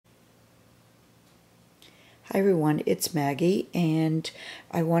Hi everyone, it's Maggie, and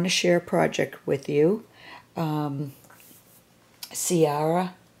I want to share a project with you.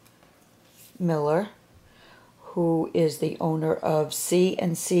 Ciara Miller, who is the owner of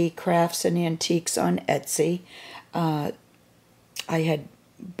C&C Crafts and Antiques on Etsy. I had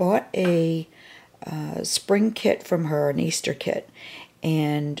bought a spring kit from her, an Easter kit,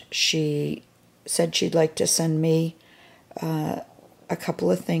 and she said she'd like to send me a couple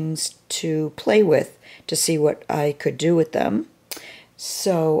of things to play with to see what I could do with them.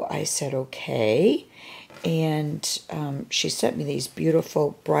 So I said okay, and she sent me these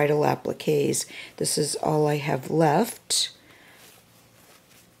beautiful bridal appliques. This is all I have left.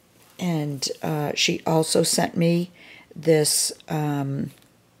 And she also sent me this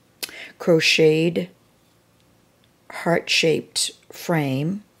crocheted heart-shaped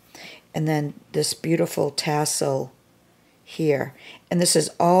frame, and then this beautiful tassel here. And this is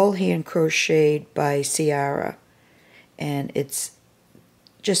all hand crocheted by Ciara, and it's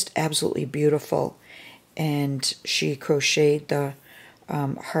just absolutely beautiful. And she crocheted the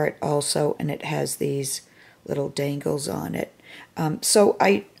heart also, and it has these little dangles on it. So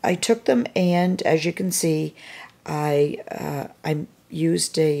I took them, and as you can see, I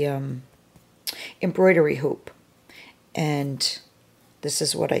used a embroidery hoop, and this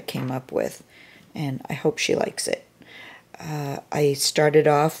is what I came up with, and I hope she likes it. I started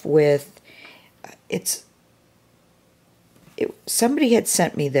off with, somebody had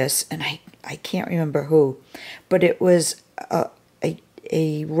sent me this, and I can't remember who, but it was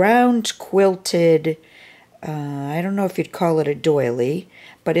a round quilted, I don't know if you'd call it a doily,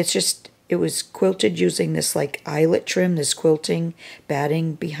 but it was quilted using this like eyelet trim, this quilting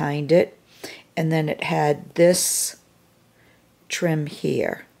batting behind it, and then it had this trim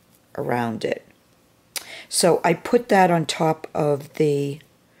here around it. So I put that on top of the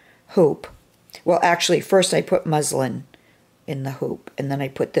hoop. Well, actually, first I put muslin in the hoop, and then I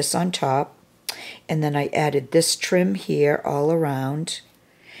put this on top, and then I added this trim here all around,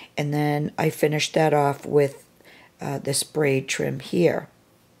 and then I finished that off with this braid trim here.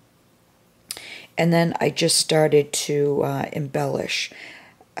 And then I just started to embellish.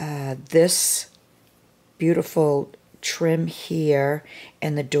 This beautiful trim here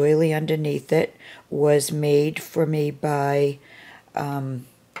and the doily underneath it was made for me by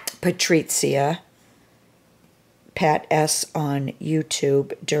Patrizia, Pat S. on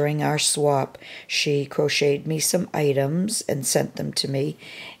YouTube. During our swap, she crocheted me some items and sent them to me,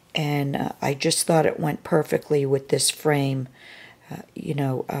 and I just thought it went perfectly with this frame,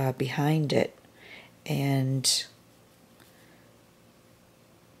 behind it. And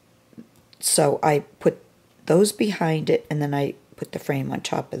so I put those behind it, and then I put the frame on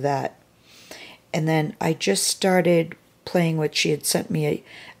top of that. And then I just started playing with, she had sent me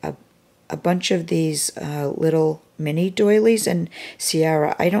a bunch of these little mini doilies. And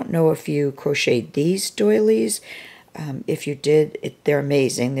Ciara, I don't know if you crocheted these doilies. If you did, they're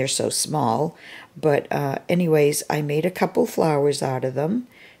amazing. They're so small. But anyways, I made a couple flowers out of them,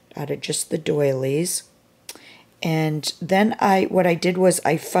 out of just the doilies. And then what I did was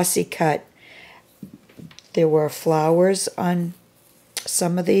I fussy cut. There were flowers on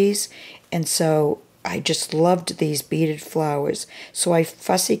some of these, and so I just loved these beaded flowers. So I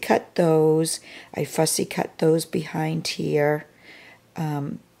fussy cut those. I fussy cut those behind here.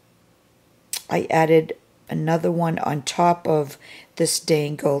 I added another one on top of this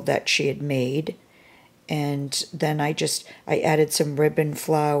dangle that she had made. And then I added some ribbon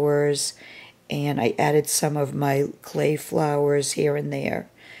flowers, and I added some of my clay flowers here and there.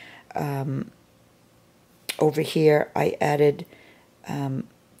 Over here, I added,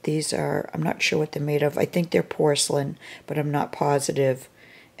 these are, I'm not sure what they're made of. I think they're porcelain, but I'm not positive.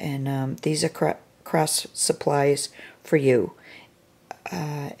 And these are cross supplies for you.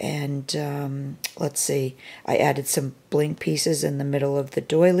 Let's see, I added some bling pieces in the middle of the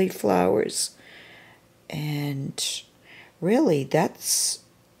doily flowers. And really, that's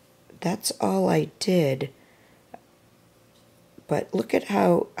all I did. But look at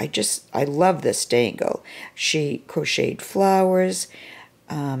how I love this dangle. She crocheted flowers.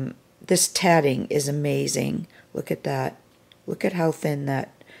 This tatting is amazing. Look at that. Look at how thin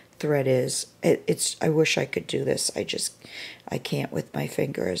that thread is. I wish I could do this. I can't with my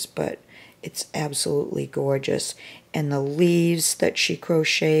fingers, but it's absolutely gorgeous. And the leaves that she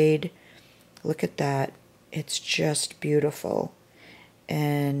crocheted, look at that. It's just beautiful.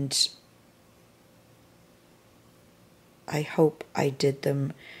 And I hope I did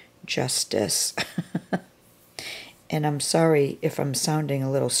them justice. And I'm sorry if I'm sounding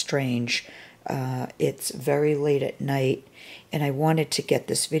a little strange. It's very late at night, and I wanted to get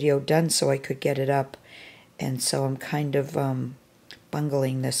this video done so I could get it up And so I'm kind of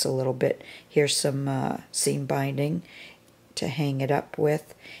bungling this a little bit. Here's some seam binding to hang it up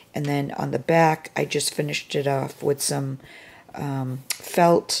with. And then on the back, I just finished it off with some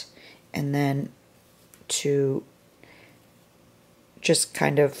felt, and then to just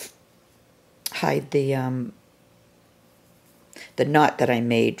kind of hide the knot that I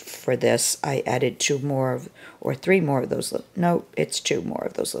made for this, I added 2 more of, or 3 more of those, no, it's 2 more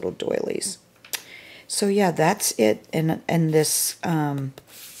of those little doilies. So yeah, that's it. And this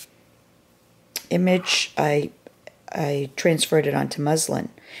image, I transferred it onto muslin,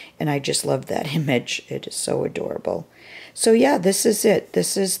 and I just love that image. It is so adorable. So yeah, this is it.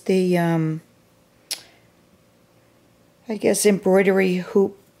 This is the, I guess, embroidery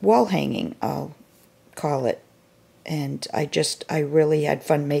hoop wall hanging, I'll call it. And I really had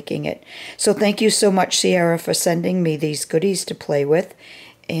fun making it. So thank you so much, Sierra, for sending me these goodies to play with.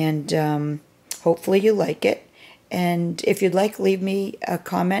 And hopefully you like it. And if you'd like, leave me a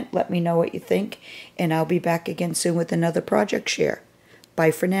comment. Let me know what you think. And I'll be back again soon with another project share.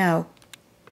 Bye for now.